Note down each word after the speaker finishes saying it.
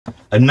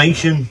A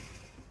nation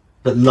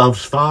that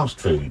loves fast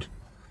food,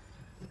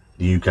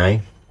 the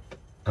UK,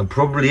 and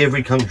probably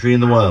every country in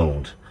the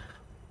world.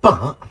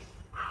 But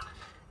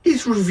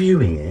is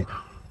reviewing it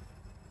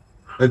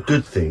a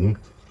good thing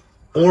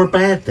or a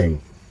bad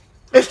thing?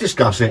 Let's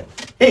discuss it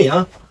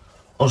here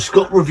on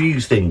Scott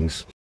Reviews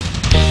Things.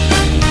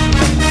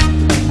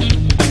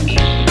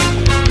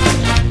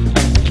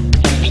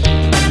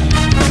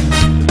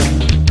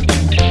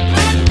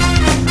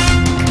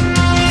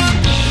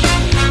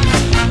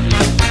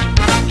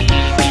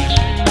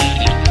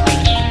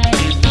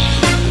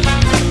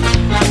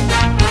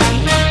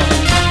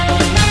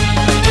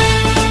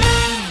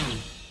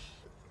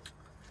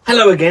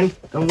 Hello again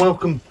and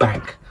welcome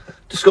back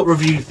to Scott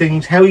Review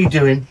Things. How are you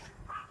doing?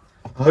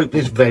 I hope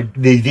this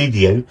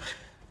video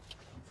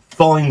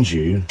finds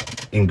you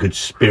in good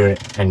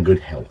spirit and good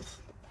health.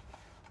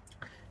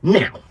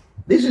 Now,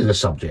 this is a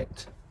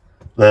subject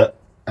that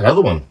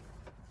another one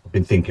I've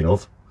been thinking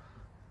of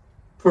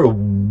for a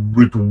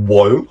little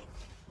while,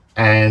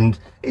 and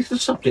it's the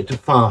subject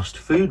of fast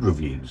food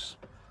reviews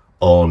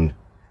on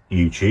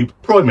YouTube.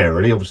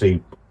 Primarily,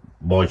 obviously,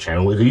 my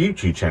channel is a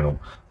YouTube channel.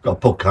 Got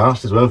a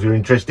podcast as well if you're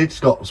interested.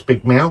 Scott's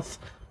Big Mouth.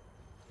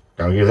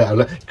 Don't give that a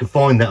look. You can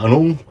find that on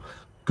all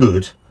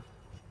good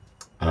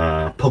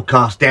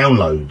podcast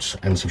downloads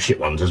and some shit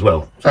ones as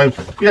well. So if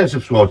you don't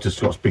subscribe to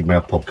Scott's Big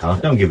Mouth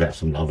podcast, don't give that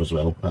some love as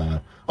well.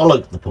 I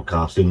like the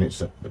podcasting.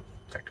 It's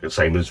exactly the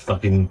same as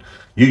fucking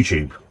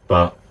YouTube,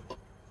 but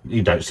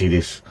you don't see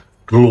this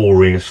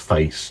glorious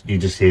face. You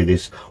just hear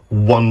this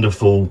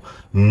wonderful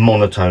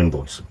monotone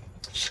voice.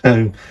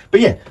 So,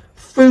 but yeah,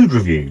 food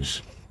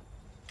reviews.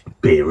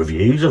 Beer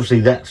reviews, obviously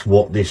that's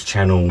what this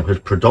channel has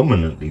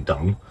predominantly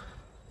done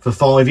for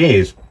 5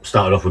 years.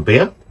 Started off with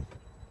beer,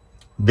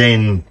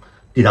 then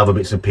did other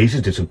bits and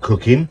pieces, did some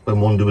cooking when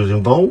Wanda was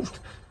involved,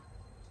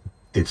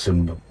 did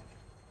some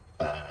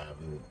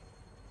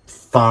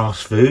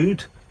fast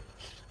food,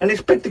 and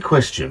it's begged the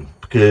question,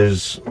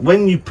 because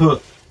when you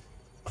put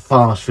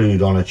fast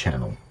food on a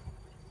channel,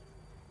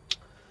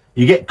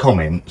 you get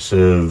comments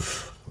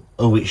of,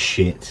 oh, it's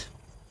shit.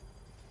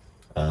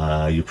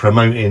 You're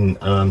promoting an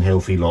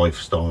unhealthy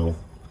lifestyle,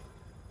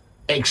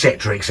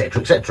 etc,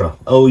 etc, etc.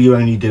 Oh, you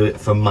only do it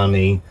for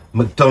money.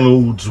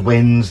 McDonald's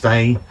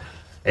Wednesday,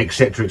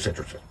 etc,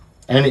 etc, etc.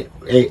 And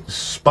it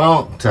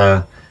sparked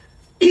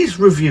is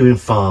reviewing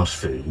fast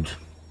food,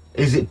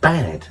 is it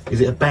bad?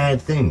 Is it a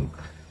bad thing?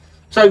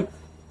 So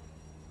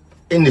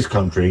in this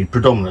country,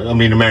 predominantly, I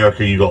mean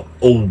America, you got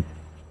a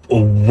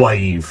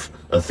wave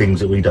of things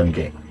that we don't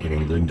get in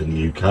England and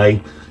the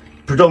UK.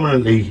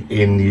 Predominantly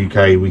in the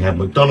UK, we have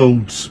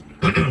McDonald's,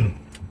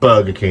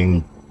 Burger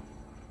King,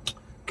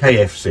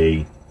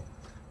 KFC,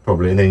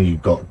 probably, and then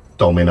you've got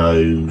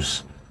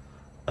Dominos,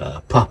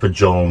 Papa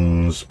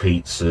John's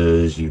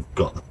pizzas, you've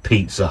got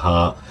Pizza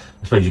Hut.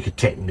 I suppose you could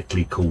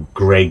technically call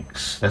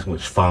Greg's, that's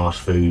much fast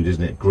food,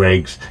 isn't it?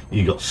 Greg's,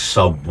 you've got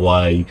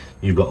Subway,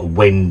 you've got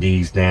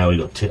Wendy's now,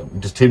 you've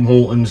got does Tim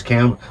Hortons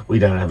count? We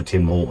don't have a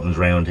Tim Hortons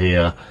around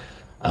here.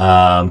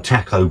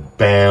 Taco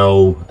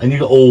Bell, and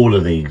you've got all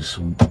of these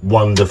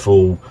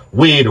wonderful,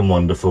 weird and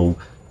wonderful,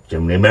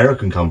 generally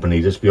American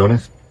companies, let's be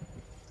honest,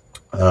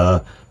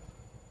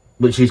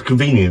 which is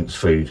convenience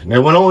food.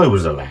 Now, when I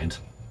was a lad,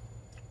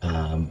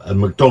 a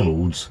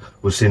McDonald's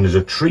was seen as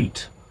a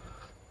treat,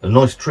 a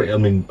nice treat. I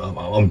mean,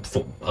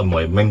 I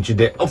might have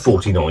mentioned it, I'm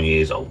 49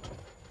 years old.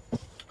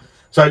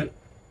 So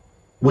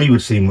we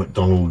would see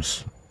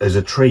McDonald's as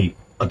a treat.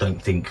 I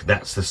don't think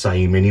that's the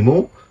same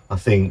anymore. I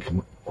think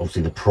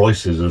obviously the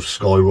prices have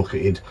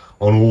skyrocketed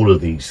on all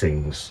of these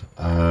things,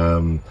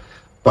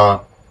 but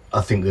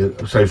I think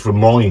that, so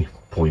from my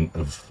point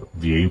of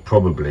view,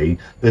 probably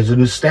there's a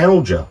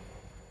nostalgia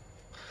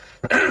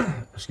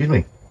excuse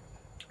me,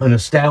 a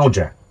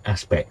nostalgia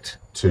aspect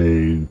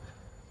to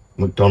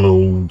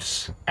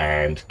McDonald's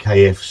and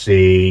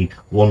KFC.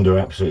 Wanda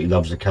absolutely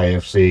loves the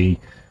KFC.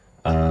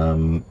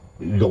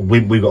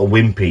 We've got a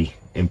Wimpey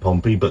in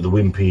Pompey, but the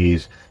Wimpey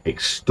is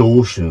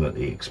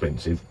extortionately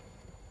expensive.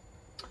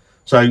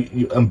 So,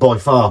 and by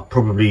far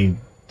probably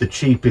the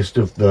cheapest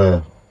of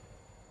the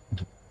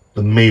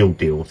meal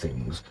deal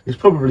things is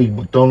probably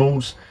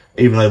McDonald's,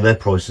 even though their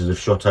prices have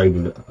shot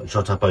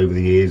up over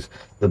the years.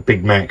 The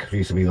Big Mac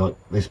used to be like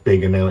this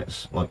big, and now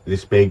it's like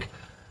this big.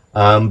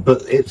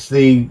 But it's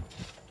the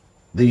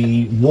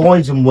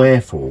whys and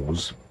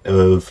wherefores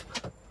of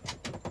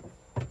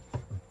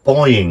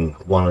buying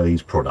one of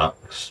these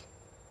products,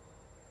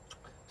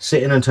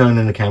 sitting and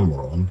turning the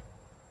camera on,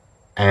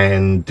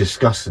 and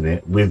discussing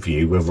it with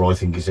you, whether I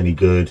think it's any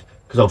good,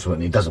 because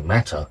ultimately it doesn't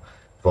matter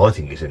if I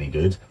think it's any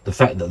good. The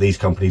fact that these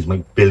companies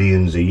make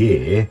billions a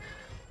year,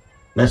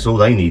 that's all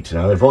they need to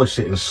know. If I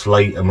sit and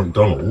slate a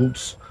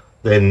McDonald's,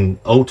 then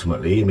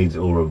ultimately it means,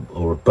 or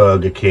a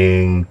Burger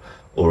King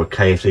or a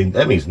KFC,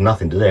 that means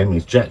nothing to them, it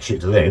means jack shit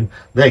to them.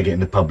 They're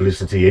getting the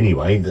publicity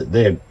anyway,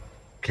 that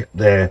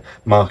their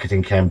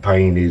marketing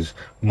campaign is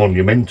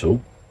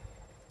monumental,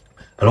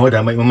 and I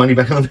don't make my money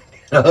back on the video.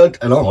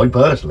 And I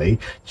personally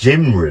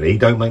generally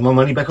don't make my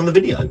money back on the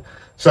video.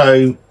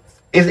 So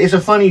it's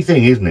a funny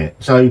thing, isn't it?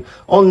 So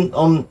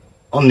on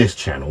this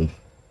channel,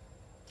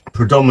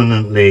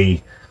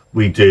 predominantly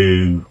we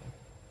do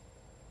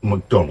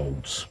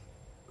McDonald's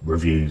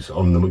reviews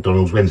on the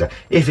McDonald's Wednesday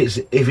if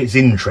it's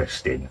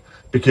interesting,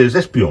 because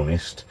let's be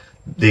honest,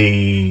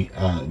 the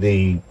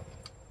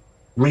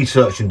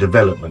research and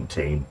development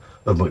team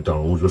of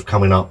McDonald's was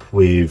coming up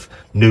with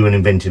new and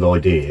inventive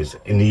ideas.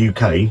 In the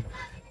UK,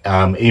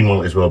 he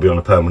might as well be on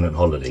a permanent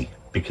holiday,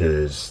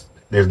 because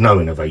there's no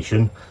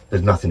innovation,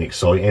 there's nothing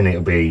exciting.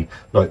 It'll be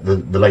like the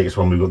latest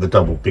one. We've got the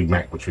double Big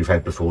Mac, which we've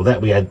had before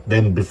that.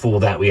 Before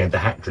that we had the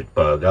hat trick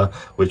burger,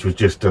 which was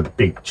just a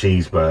big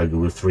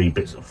cheeseburger with three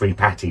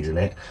patties in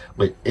it.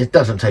 But it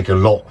doesn't take a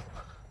lot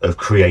of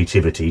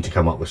creativity to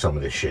come up with some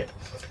of this shit.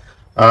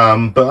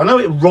 But I know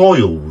it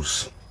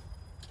riles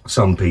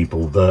some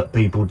people that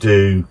people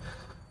do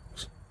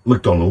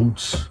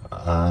McDonald's.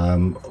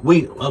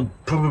 We've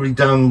probably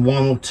done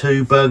 1 or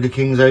 2 Burger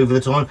Kings over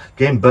the time.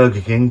 Again,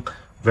 Burger King,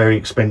 very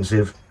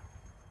expensive.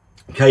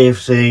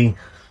 KFC,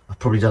 I've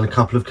probably done a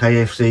couple of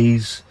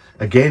KFCs.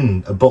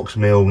 Again, a box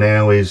meal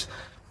now is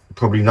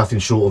probably nothing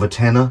short of a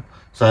tenner.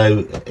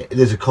 So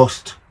there's a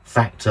cost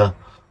factor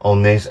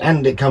on this,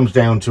 and it comes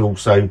down to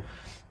also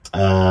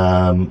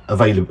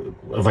availability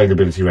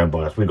around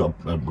by us. We've got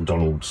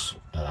McDonald's,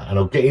 and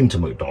I'll get into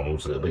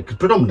McDonald's a little bit, because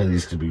predominantly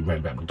this could be around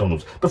about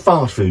McDonald's, but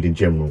fast food in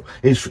general,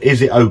 is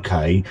it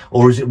okay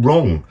or is it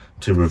wrong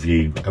to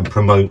review and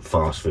promote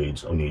fast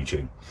foods on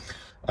YouTube?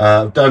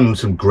 I've done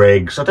some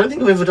Greggs. I don't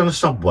think I've ever done a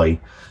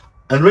Subway,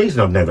 and the reason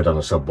I've never done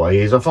a Subway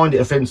is I find it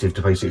offensive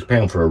to pay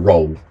 £6 for a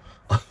roll.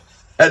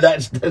 And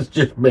that's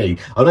just me.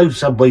 I know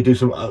Subway do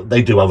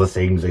they do other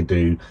things. They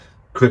do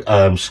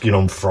skin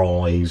on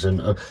fries,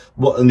 and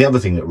and the other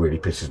thing that really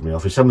pisses me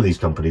off is some of these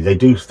companies, they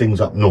do things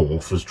up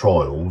north as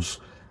trials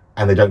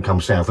and they don't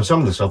come south, and some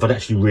of the stuff I'd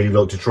actually really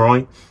like to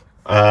try.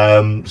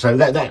 So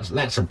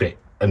that's a bit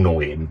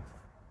annoying.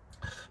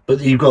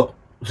 But you've got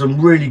some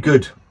really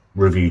good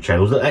review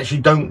channels that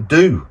actually don't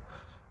do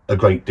a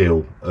great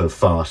deal of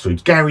fast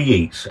foods. Gary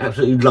Eats,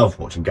 absolutely love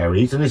watching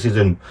Gary Eats, and this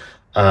isn't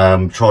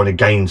trying to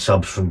gain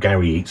subs from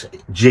Gary Eats.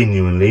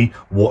 Genuinely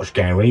watch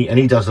Gary, and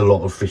he does a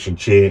lot of fish and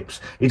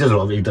chips. He does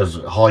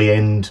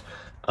high-end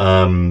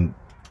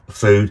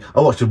food.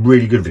 I watched a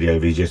really good video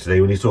of his yesterday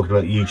when he's talking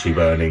about YouTube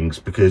earnings,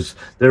 because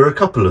there are a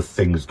couple of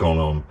things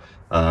gone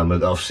on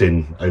that I've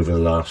seen over the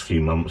last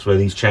few months where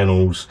these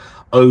channels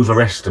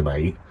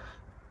overestimate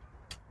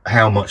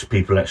how much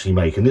people actually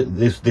make. And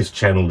this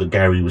channel that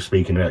Gary was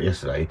speaking about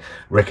yesterday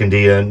reckoned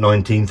he earned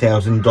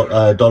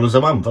 $19,000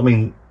 a month. I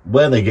mean,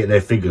 where they get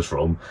their figures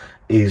from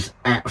is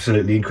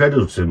absolutely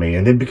incredible to me.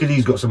 And then because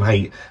he's got some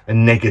hate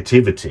and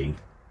negativity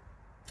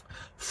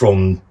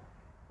from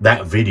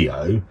that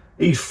video,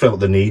 he felt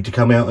the need to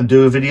come out and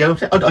do a video.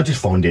 I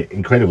just find it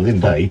incredible.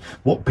 In the day,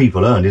 what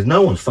people earn is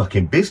no one's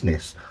fucking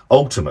business,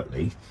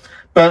 ultimately.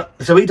 But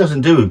so he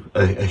doesn't do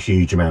a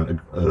huge amount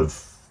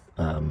of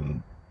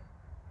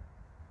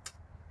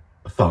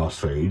fast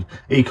food.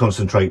 He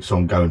concentrates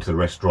on going to the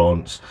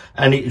restaurants,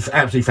 and it's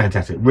absolutely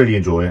fantastic. Really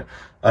enjoy it.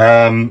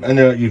 And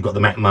then you've got the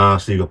Mac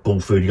Master, you've got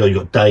Bull Food, you've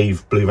got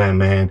Dave Blue Van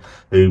Man,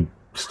 who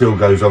still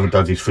goes on and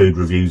does his food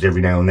reviews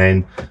every now and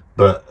then.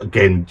 But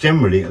again,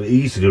 generally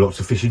he used to do lots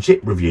of fish and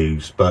chip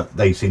reviews, but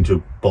they seem to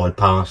have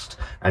bypassed,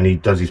 and he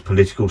does his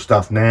political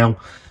stuff now.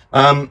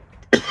 And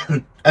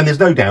there's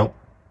no doubt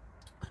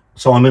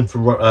Simon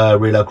from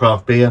Real Ale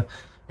Craft Beer,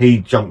 he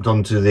jumped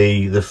onto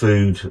the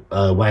food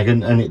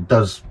wagon, and it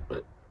does,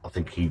 I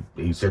think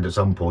he said at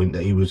some point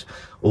that he was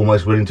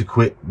almost willing to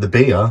quit the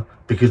beer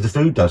because the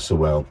food does so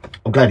well.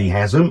 I'm glad he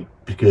hasn't,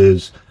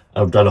 because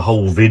I've done a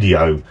whole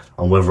video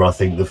on whether I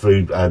think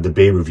the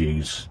beer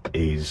reviews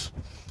is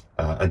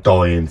a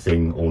dying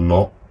thing or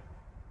not.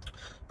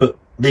 But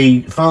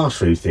the fast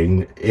food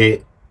thing,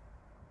 it's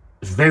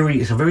a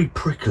very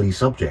prickly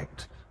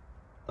subject.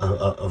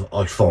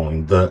 I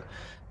find that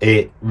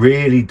it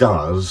really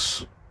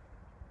does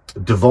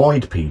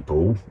divide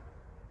people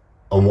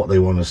on what they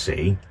want to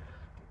see.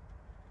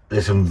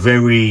 There's some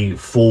very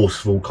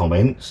forceful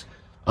comments.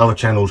 Other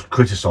channels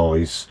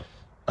criticise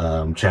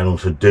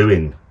channels for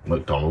doing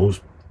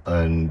McDonald's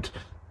and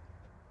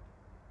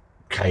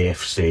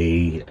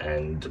KFC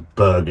and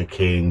Burger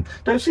King.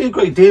 Don't see a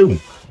great deal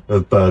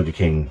of Burger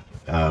King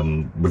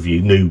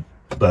new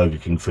Burger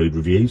King food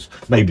reviews.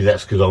 Maybe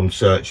that's because I'm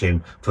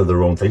searching for the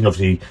wrong thing.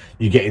 Obviously,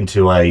 you get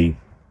into a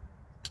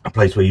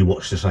place where you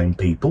watch the same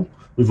people.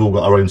 We've all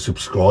got our own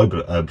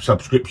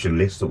subscription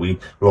list that we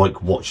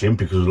like watching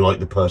because we like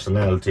the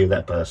personality of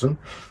that person.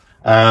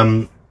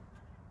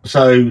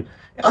 So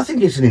I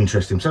think it's an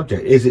interesting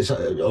subject.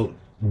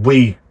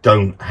 We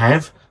don't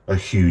have a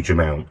huge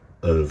amount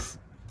of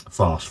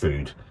fast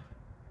food.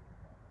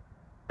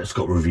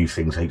 Scott reviews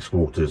things, hates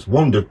quarters.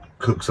 Wanda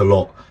cooks a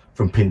lot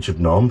from Pinch of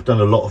Nom.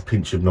 Done a lot of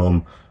Pinch of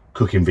Nom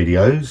cooking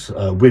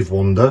videos with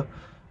Wanda.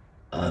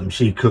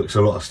 She cooks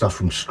a lot of stuff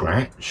from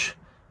scratch.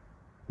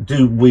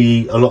 Do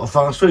we a lot of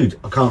fast food?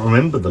 I can't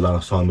remember the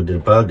last time we did a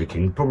Burger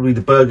King. Probably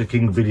the Burger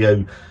King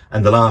video,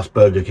 and the last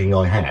Burger King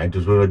I had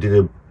was when I did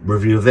a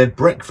review of their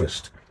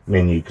breakfast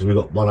menu, because we've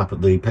got one up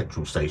at the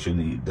petrol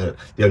station, the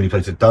only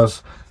place that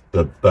does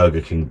the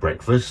Burger King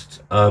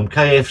breakfast.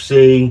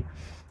 KFC,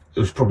 it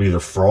was probably the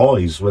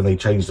fries, when they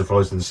changed the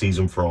fries to the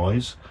seasoned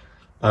fries.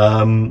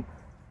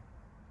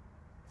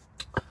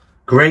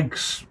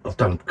 Greggs, I've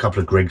done a couple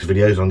of Greggs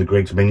videos on the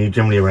Greggs menu,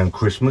 generally around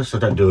Christmas. I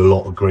don't do a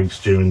lot of Greggs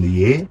during the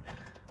year.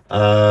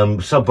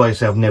 Subway,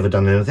 so I've never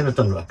done anything. I've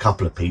done a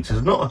couple of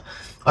pizzas.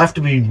 I have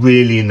to be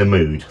really in the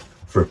mood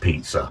for a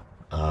pizza.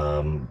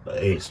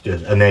 It's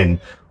just, and then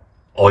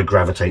I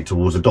gravitate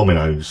towards a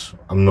Dominos.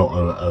 I'm not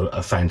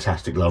a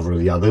fantastic lover of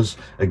the others.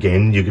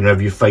 Again, you can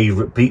have your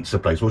favourite pizza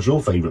place. What's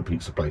your favourite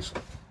pizza place?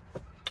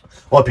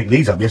 I picked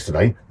these up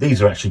yesterday.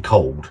 These are actually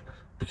cold,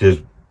 because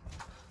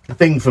the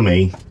thing for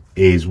me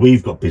is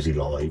we've got busy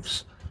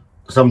lives.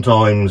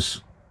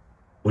 Sometimes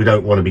we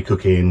don't want to be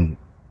cooking.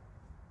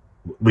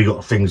 We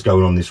got things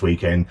going on this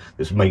weekend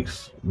that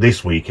makes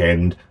this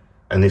weekend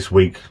and this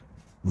week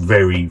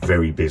very,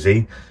 very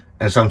busy.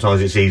 And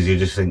sometimes it's easier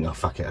to just think, oh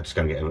fuck it, I'm just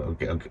going to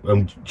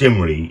get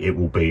generally it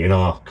will be, in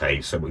our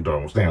case, at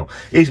McDonald's. Now,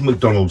 is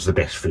McDonald's the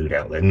best food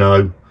out there?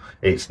 No,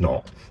 it's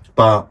not.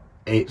 But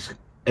it's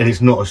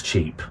not as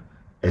cheap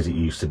as it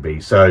used to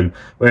be. So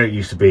where it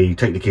used to be,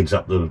 take the kids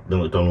up the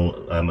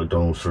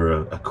McDonald's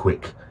for a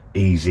quick,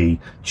 easy,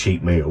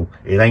 cheap meal,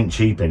 it ain't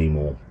cheap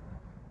anymore.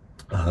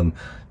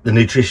 The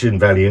nutrition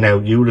value, now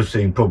you would have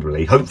seen,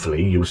 probably,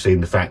 hopefully you will have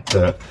seen the fact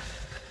that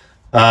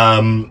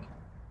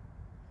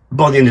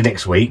by the end of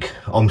next week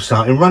I'm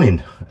starting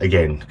running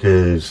again,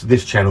 because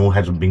this channel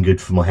hasn't been good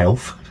for my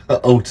health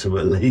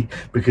ultimately,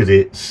 because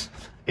it's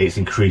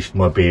increased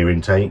my beer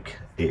intake.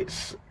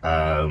 It's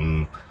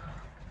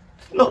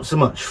not so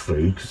much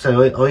food,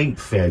 so I eat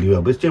fairly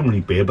well, but it's generally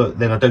beer. But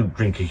then I don't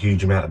drink a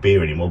huge amount of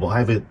beer anymore. But I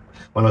have it.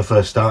 When I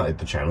first started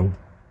the channel,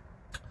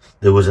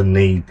 there was a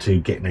need to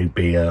get new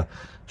beer,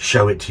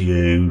 show it to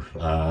you,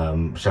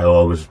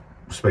 so I was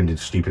spending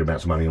stupid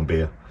amounts of money on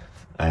beer,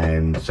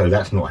 and so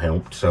that's not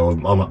helped. So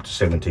I'm up to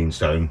 17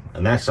 stone,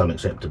 and that's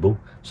unacceptable.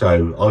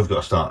 So I've got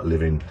to start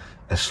living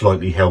a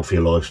slightly healthier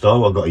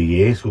lifestyle. I've got a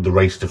year, it's called the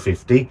Race to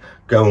 50.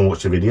 Go and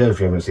watch the video if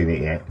you haven't seen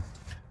it yet.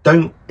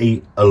 Don't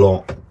eat a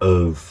lot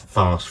of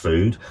fast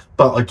food,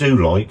 but I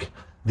do like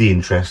the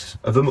interest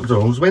of a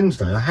McDonald's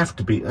Wednesday. I have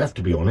to be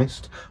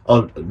honest.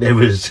 There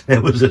was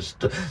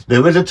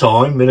a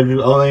time, and I'm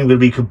going to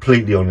be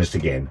completely honest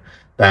again,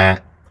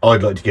 that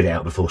I'd like to get it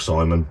out before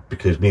Simon,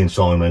 because me and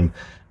Simon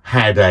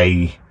had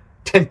a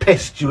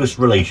tempestuous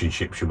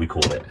relationship, should we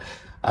call it.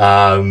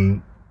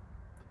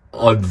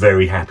 I'm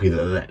very happy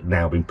that that's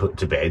now been put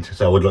to bed,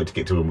 so I'd like to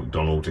get to a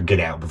McDonald's and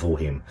get out before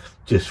him,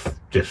 just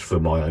for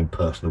my own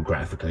personal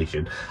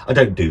gratification. I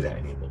don't do that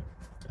anymore,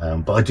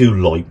 but I do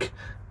like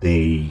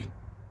the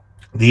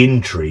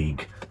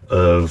intrigue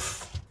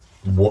of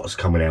what's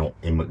coming out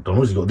in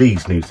McDonald's. You've got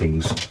these new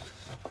things.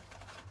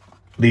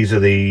 These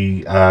are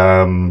the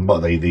what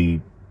are they?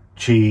 The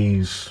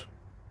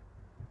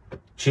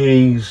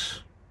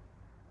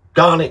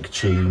garlic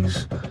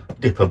cheese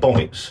dipper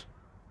bites,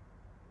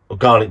 or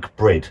garlic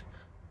bread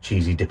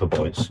cheesy dipper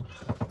bites.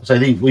 So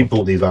we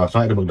bought these last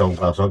night at McDonald's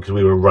last night, because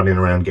we were running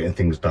around getting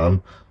things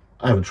done.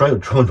 I haven't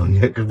tried one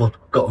yet, because I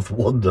got them for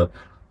Wanda.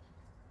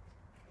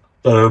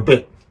 So they're a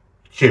bit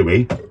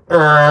chewy.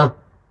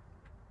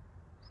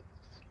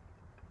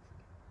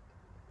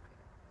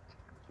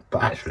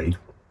 But actually,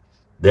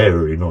 they're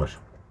really nice.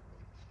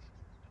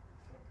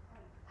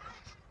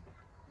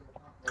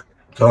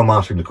 So I'm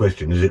asking the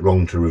question, is it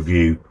wrong to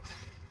review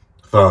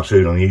fast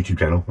food on a YouTube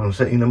channel and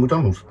set in a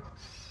McDonald's?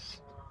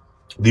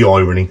 The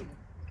irony.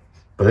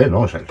 But they're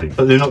nice actually,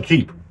 but they're not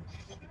cheap.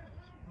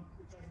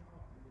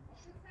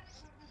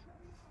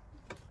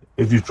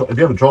 If you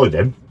haven't tried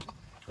them,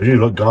 if you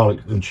like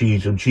garlic and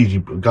cheese and cheesy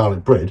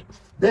garlic bread,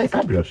 they're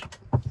fabulous.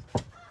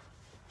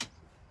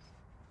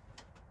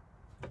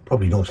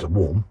 Probably nice and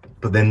warm,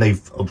 but then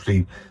they've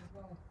obviously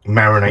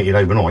marinated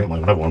overnight. Might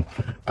have another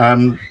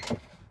one.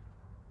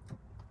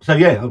 So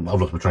yeah,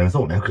 I've lost my train of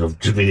thought now, because I've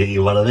just been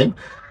eating one of them.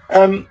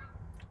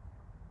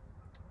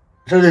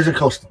 So there's a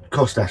cost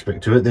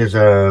aspect to it. There's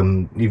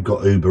you've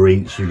got Uber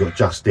Eats, you've got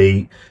Just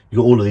Eat, you've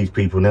got all of these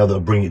people now that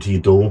will bring it to your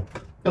door.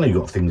 I know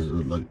you've got things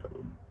like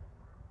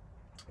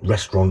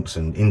restaurants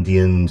and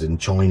Indians and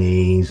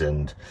Chinese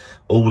and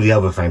all the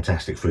other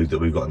fantastic food that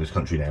we've got in this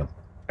country now,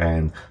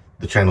 and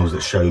the channels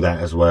that show that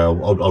as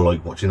well. I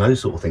like watching those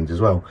sort of things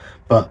as well.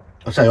 But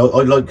I say I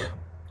like,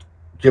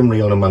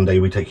 generally on a Monday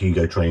we take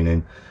Hugo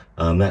training.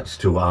 That's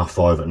till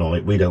 5:30 at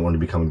night. We don't want to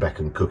be coming back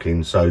and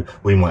cooking, so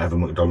we might have a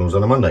McDonald's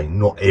on a Monday.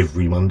 Not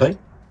every Monday.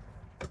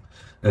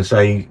 And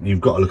say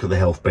you've got to look at the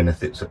health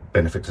benefits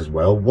as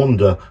well.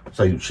 Wanda,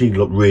 so she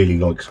really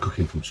likes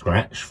cooking from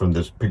scratch, from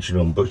the pinching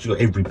on book. She's got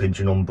every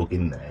pinching on book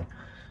in there.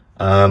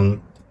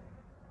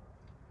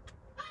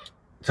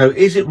 So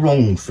is it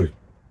wrong for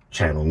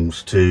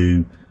channels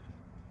to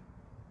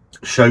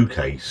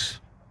showcase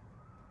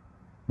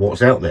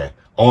what's out there?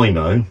 I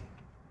know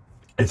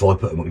if I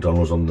put a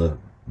McDonald's on the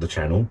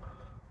channel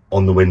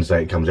on the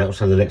Wednesday it comes out,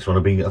 so the next one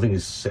will be, I think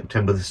it's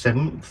September the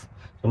 7th,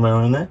 somewhere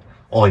around there,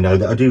 I know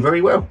that I do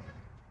very well.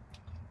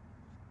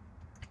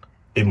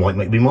 it might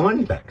make me my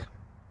money back.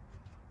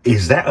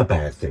 Is that a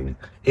bad thing?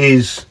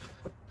 Is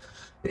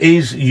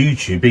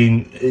YouTube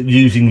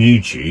using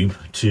YouTube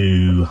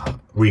to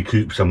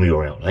recoup some of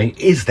your outlay?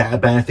 Is that a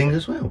bad thing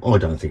as well? I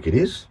don't think it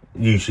is.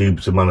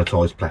 YouTube's a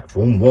monetized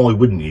platform. Why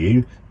wouldn't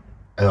you?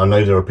 And I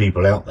know there are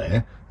people out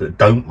there that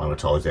don't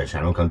monetize their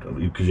channel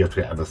because you have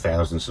to have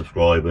 1,000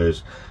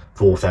 subscribers,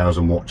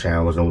 4,000 watch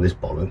hours, and all this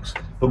bollocks.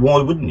 But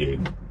why wouldn't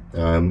you?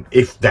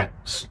 If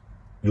that's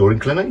your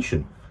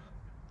inclination.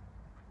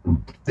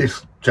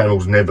 This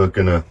channel's never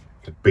gonna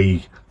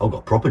be. I've got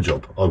a proper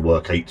job. I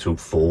work 8 till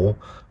 4,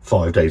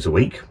 5 days a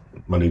week,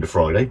 Monday to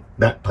Friday.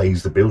 That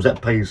pays the bills.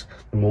 That pays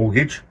the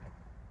mortgage.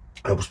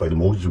 Helps pay the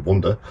mortgage with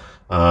Wanda,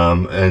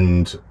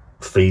 and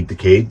feed the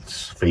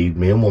kids, feed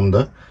me and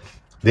Wanda.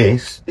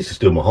 This is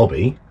still my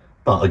hobby,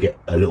 but I get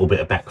a little bit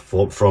of back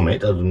from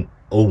it. Doesn't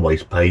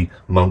always pay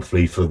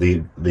monthly for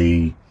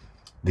the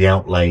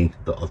outlay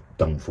that I've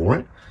done for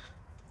it.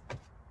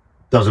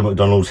 Does a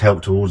McDonald's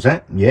help towards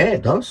that? Yeah,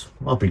 it does.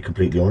 I'll be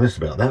completely honest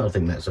about that. I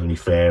think that's only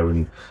fair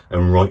and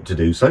right to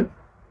do so.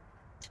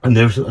 And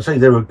I say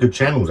there are good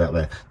channels out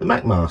there. The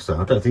McMaster,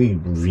 I don't think he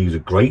reviews a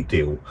great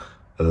deal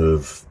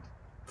of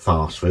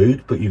fast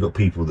food, but you've got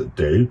people that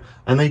do,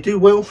 and they do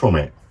well from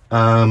it.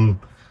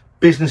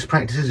 Business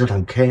practices, I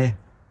don't care.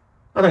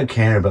 I don't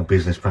care about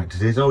business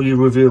practices. Oh, you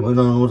review at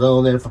McDonald's,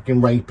 oh, they're fucking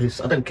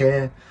rapists. I don't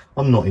care.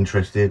 I'm not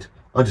interested.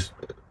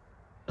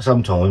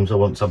 Sometimes I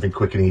want something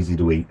quick and easy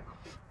to eat.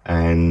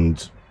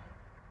 And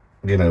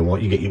you know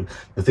what, the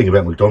thing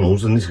about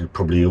McDonald's, and this is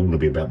probably all going to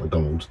be about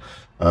McDonald's,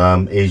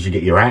 is you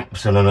get your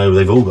apps, and I know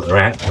they've all got their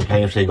apps.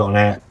 KFC got an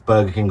app,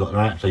 Burger King got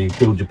their app, so you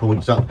build your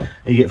points up, and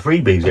you get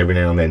freebies every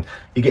now and then.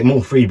 You get more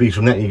freebies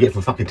from that than you get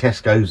from fucking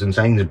Tesco's and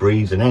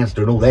Sainsbury's and Asda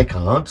and all their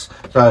cards.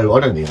 So I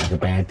don't think that's a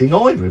bad thing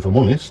either, if I'm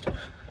honest.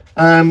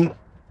 But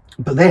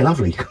they're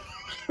lovely.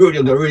 I've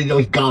got a really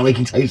nice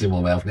garlicky taste in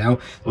my mouth now.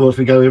 Once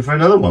we go in for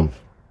another one.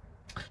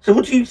 So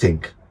what do you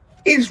think?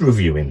 Is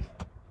reviewing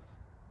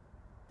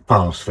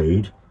fast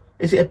food,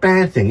 is it a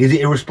bad thing? Is it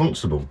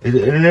irresponsible? Is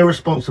it an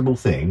irresponsible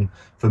thing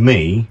for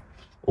me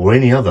or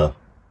any other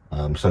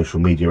social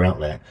media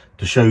outlet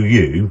to show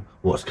you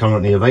what's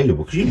currently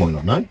available? Because you might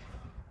not know.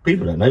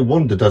 People don't know.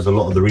 Wanda does a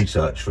lot of the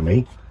research for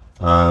me,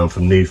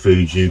 from New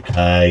Foods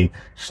UK,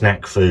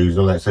 Snack Foods, and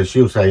all that. So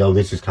she'll say, oh,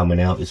 this is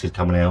coming out, this is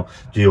coming out.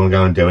 Do you want to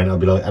go and do it? And I'll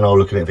be like, and I'll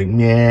look at it and think,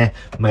 yeah,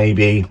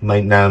 maybe, no,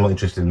 I'm not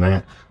interested in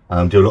that.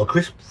 Do a lot of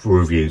crisp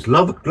reviews.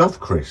 Love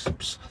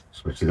crisps,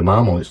 especially the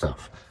Marmite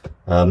stuff.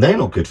 They're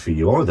not good for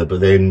you either.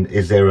 But then,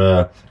 is there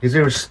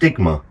a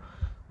stigma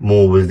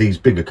more with these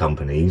bigger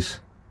companies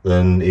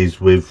than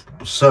is with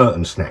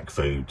certain snack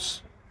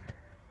foods?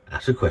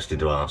 That's a question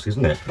to ask,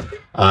 isn't it?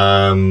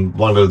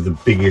 One of the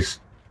biggest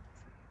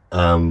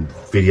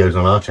videos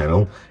on our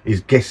channel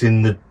is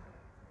guessing the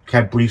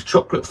Cadbury's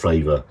chocolate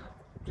flavour.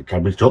 The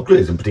Cadbury's chocolate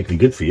isn't particularly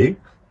good for you.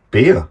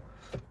 Beer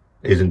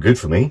isn't good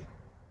for me,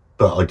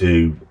 but I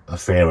do a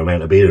fair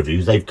amount of beer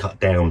reviews. They've cut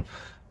down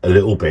a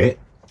little bit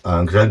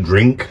because I don't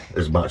drink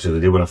as much as I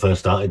did when I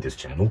first started this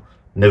channel.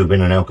 Never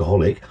been an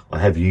alcoholic. I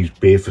have used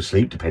beer for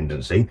sleep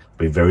dependency.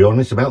 Been very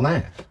honest about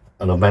that,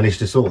 and I've managed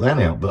to sort that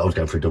out. But I was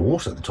going through a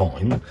divorce at the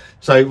time,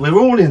 so we're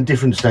all in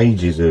different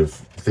stages of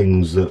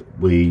things that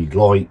we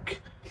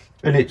like,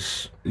 and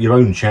it's your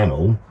own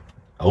channel.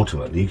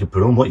 Ultimately, you can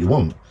put on what you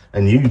want,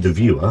 and you, the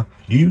viewer,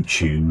 you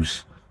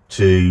choose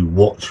to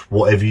watch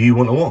whatever you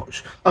want to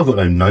watch. I've got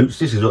no notes.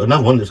 This is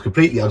another one that's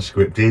completely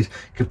unscripted,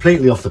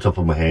 completely off the top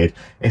of my head.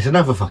 It's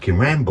another fucking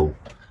ramble,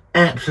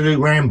 absolute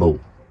ramble.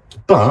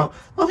 But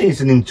I think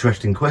it's an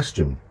interesting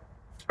question.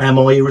 Am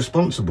I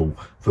irresponsible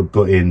for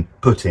putting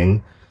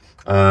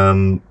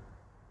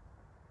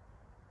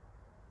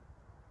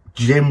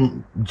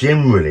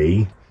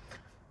generally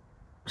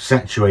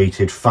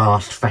saturated,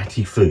 fast,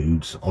 fatty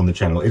foods on the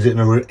channel? Is it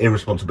an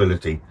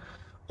irresponsibility?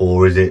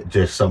 Or is it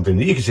just something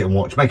that you can sit and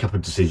watch, make up a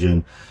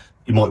decision?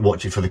 You might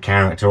watch it for the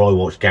character. I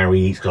watch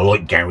Gary Eats because I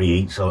like Gary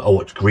Eats. I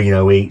watch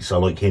Greeno Eats. I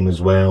like him as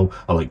well.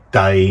 I like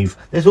Dave.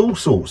 There's all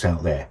sorts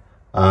out there.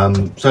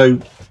 So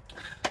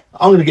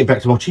I'm going to get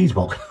back to my cheese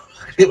box.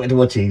 Get back to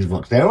my cheese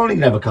box now. I only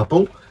can have a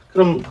couple because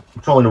I'm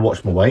trying to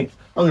watch my weight.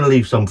 I'm going to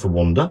leave some for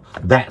Wanda.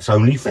 That's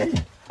only fair.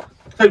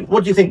 So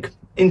what do you think?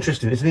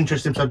 Interesting. It's an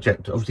interesting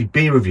subject. Obviously,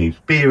 beer reviews.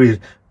 Beer is...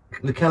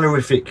 the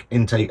calorific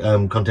intake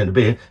content of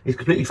beer is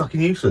completely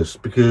fucking useless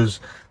because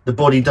the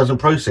body doesn't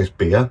process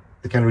beer,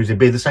 the calories in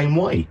beer, the same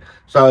way.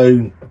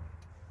 So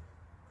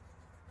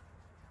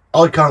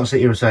I can't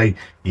sit here and say,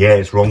 yeah,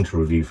 it's wrong to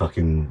review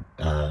fucking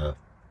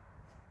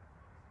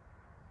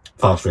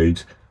fast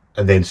foods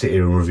and then sit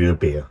here and review a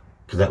beer,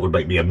 because that would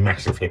make me a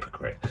massive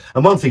hypocrite.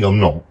 And one thing I'm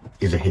not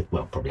is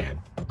well, probably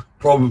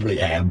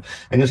am.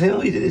 And you'll say,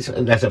 oh,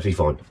 that's absolutely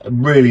fine. I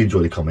really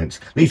enjoy the comments.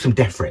 Leave some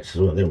death threats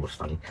as well. They're always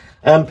funny.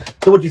 So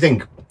what do you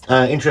think?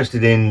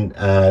 Interested in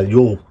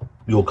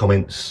your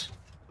comments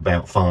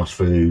about fast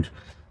food,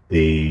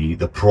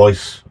 the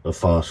price of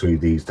fast food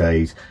these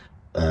days,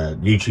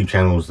 YouTube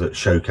channels that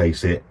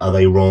showcase it. Are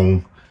they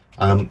wrong?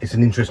 It's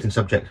an interesting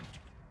subject.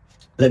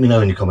 Let me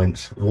know in your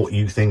comments what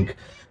you think.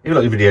 If you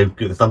like the video,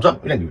 give it a thumbs up.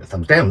 If you don't, give it a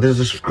thumbs down. There's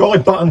a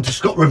subscribe button to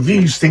Scott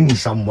Reviews thing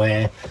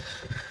somewhere.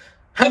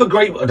 Have a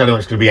great... I don't know when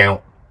it's going to be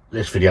out,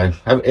 this video.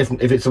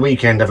 If it's a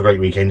weekend, have a great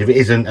weekend. If it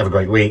isn't, have a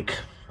great week.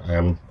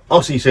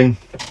 I'll see you soon.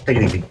 Take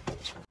it easy.